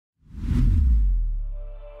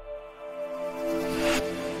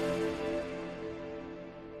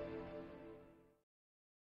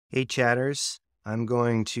Hey chatters, I'm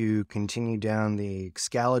going to continue down the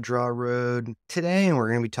Excalidraw road today, and we're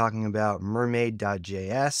going to be talking about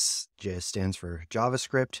Mermaid.js. JS stands for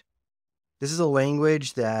JavaScript. This is a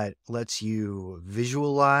language that lets you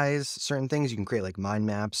visualize certain things. You can create like mind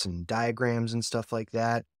maps and diagrams and stuff like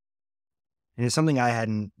that. And it's something I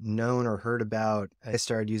hadn't known or heard about. I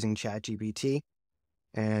started using ChatGPT.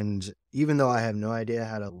 And even though I have no idea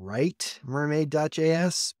how to write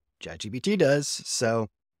Mermaid.js, ChatGPT does. So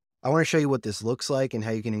I want to show you what this looks like and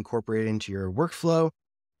how you can incorporate it into your workflow,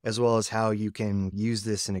 as well as how you can use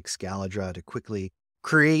this in Excalidraw to quickly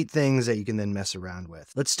create things that you can then mess around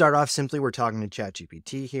with. Let's start off simply. We're talking to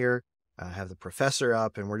ChatGPT here. I have the professor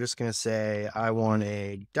up, and we're just going to say, I want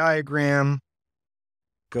a diagram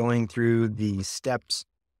going through the steps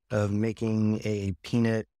of making a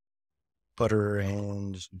peanut butter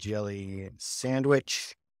and jelly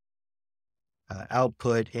sandwich.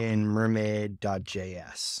 Output in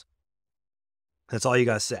mermaid.js. That's all you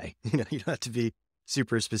got to say. You don't have to be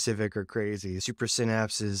super specific or crazy. Super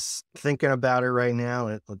Synapse is thinking about it right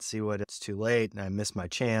now. Let's see what it's too late. And I missed my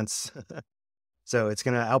chance. So it's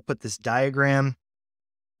going to output this diagram.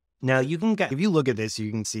 Now if you look at this,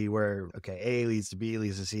 you can see where, okay, A leads to B,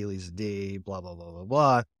 leads to C, leads to D, blah, blah, blah, blah,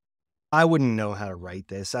 blah. I wouldn't know how to write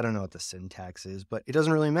this. I don't know what the syntax is, but it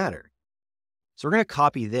doesn't really matter. So we're going to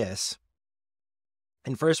copy this.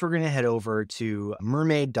 And first, we're going to head over to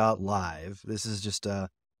mermaid.live. This is just a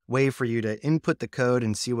way for you to input the code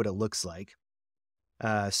and see what it looks like.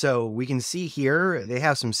 So we can see here, they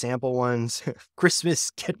have some sample ones. Christmas,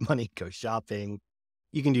 get money, go shopping.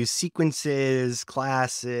 You can do sequences,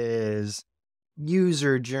 classes,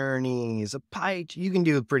 user journeys, a pie. You can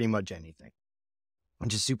do pretty much anything,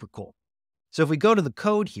 which is super cool. So if we go to the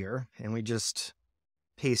code here and we just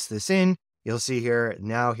paste this in, you'll see here,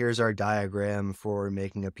 now here's our diagram for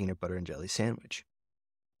making a peanut butter and jelly sandwich.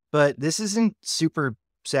 But this isn't super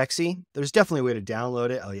sexy. There's definitely a way to download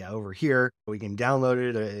it. Oh yeah, over here, we can download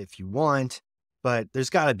it if you want, but there's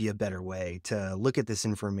gotta be a better way to look at this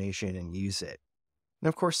information and use it. And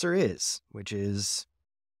of course there is, which is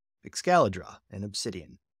Excalidraw and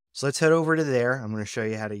Obsidian. So let's head over to there. I'm gonna show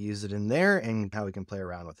you how to use it in there and how we can play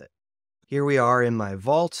around with it. Here we are in my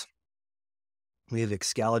vault. We have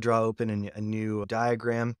Excalidraw open in a new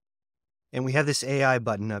diagram, and we have this AI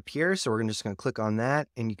button up here. So we're just going to click on that,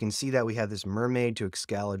 and you can see that we have this Mermaid to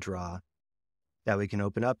Excalidraw that we can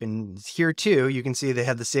open up. And here too, you can see they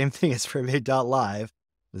have the same thing as mermaid.live,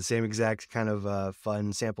 the same exact kind of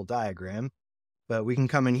fun sample diagram. But we can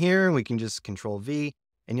come in here and we can just Control V,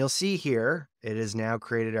 and you'll see here, it has now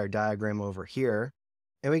created our diagram over here,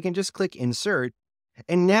 and we can just click Insert,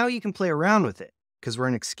 and now you can play around with it because we're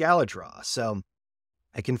in Excalidraw. So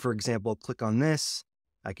I can, for example, click on this.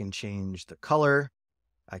 I can change the color.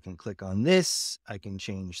 I can click on this. I can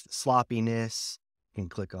change the sloppiness. I can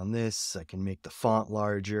click on this. I can make the font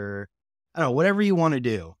larger. I don't know, whatever you want to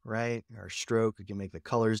do, right? Or stroke, you can make the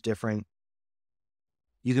colors different.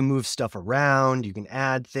 You can move stuff around. You can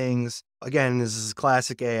add things. Again, this is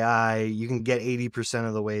classic AI. You can get 80%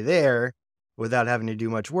 of the way there without having to do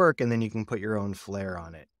much work, and then you can put your own flair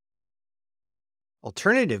on it.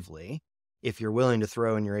 Alternatively, if you're willing to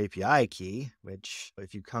throw in your API key, which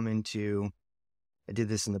if you come into, I did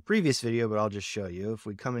this in the previous video, but I'll just show you. If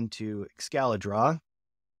we come into Excalidraw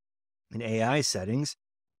in AI settings,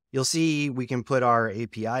 you'll see we can put our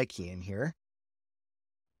API key in here.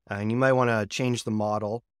 And you might want to change the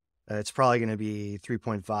model. It's probably going to be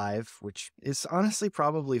 3.5, which is honestly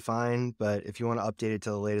probably fine. But if you want to update it to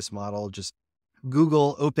the latest model, just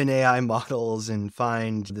Google OpenAI models and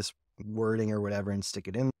find this wording or whatever and stick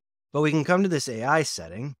it in. But we can come to this AI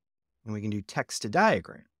setting and we can do text to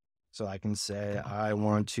diagram. So I can say, I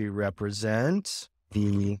want to represent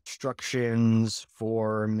the instructions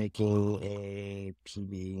for making a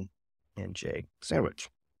PB&J sandwich.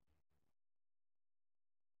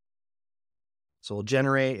 So we'll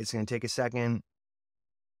generate, it's going to take a second.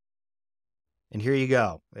 And here you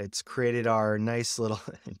go. It's created our nice little,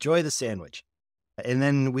 enjoy the sandwich. And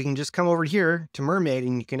then we can just come over here to Mermaid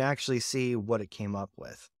and you can actually see what it came up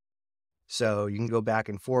with. So you can go back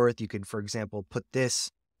and forth. You could, for example, put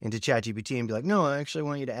this into ChatGPT and be like, no, I actually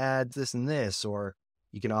want you to add this and this. Or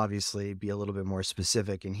you can obviously be a little bit more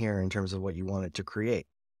specific in here in terms of what you want it to create.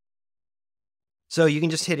 So you can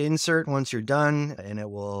just hit insert once you're done and it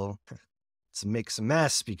will make some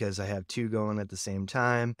mess because I have two going at the same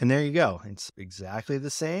time. And there you go. It's exactly the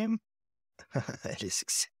same. It is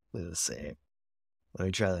exactly the same. Let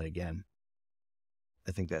me try that again.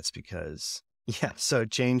 I think that's because, yeah, so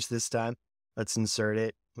change this time. Let's insert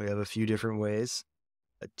it. We have a few different ways.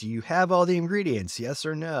 Do you have all the ingredients? Yes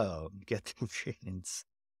or no? Get the ingredients.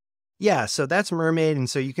 Yeah, so that's Mermaid, and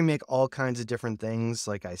so you can make all kinds of different things,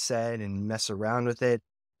 like I said, and mess around with it.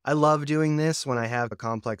 I love doing this when I have a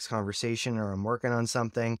complex conversation or I'm working on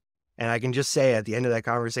something, and I can just say at the end of that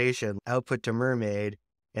conversation, output to Mermaid,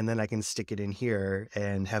 and then I can stick it in here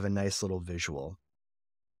and have a nice little visual.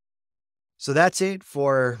 So that's it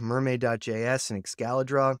for Mermaid.js and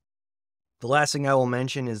Excalidraw. The last thing I will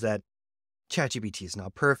mention is that ChatGPT is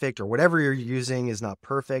not perfect, or whatever you're using is not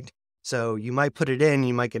perfect. So you might put it in,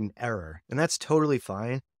 you might get an error, and that's totally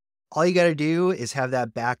fine. All you got to do is have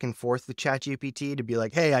that back and forth with ChatGPT to be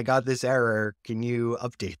like, hey, I got this error. Can you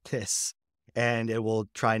update this? And it will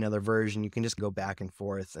try another version. You can just go back and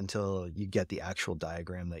forth until you get the actual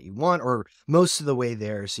diagram that you want, or most of the way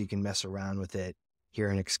there, so you can mess around with it here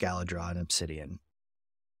in Excalidraw and Obsidian.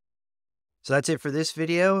 So that's it for this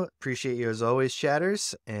video. Appreciate you as always,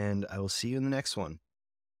 chatters, and I will see you in the next one.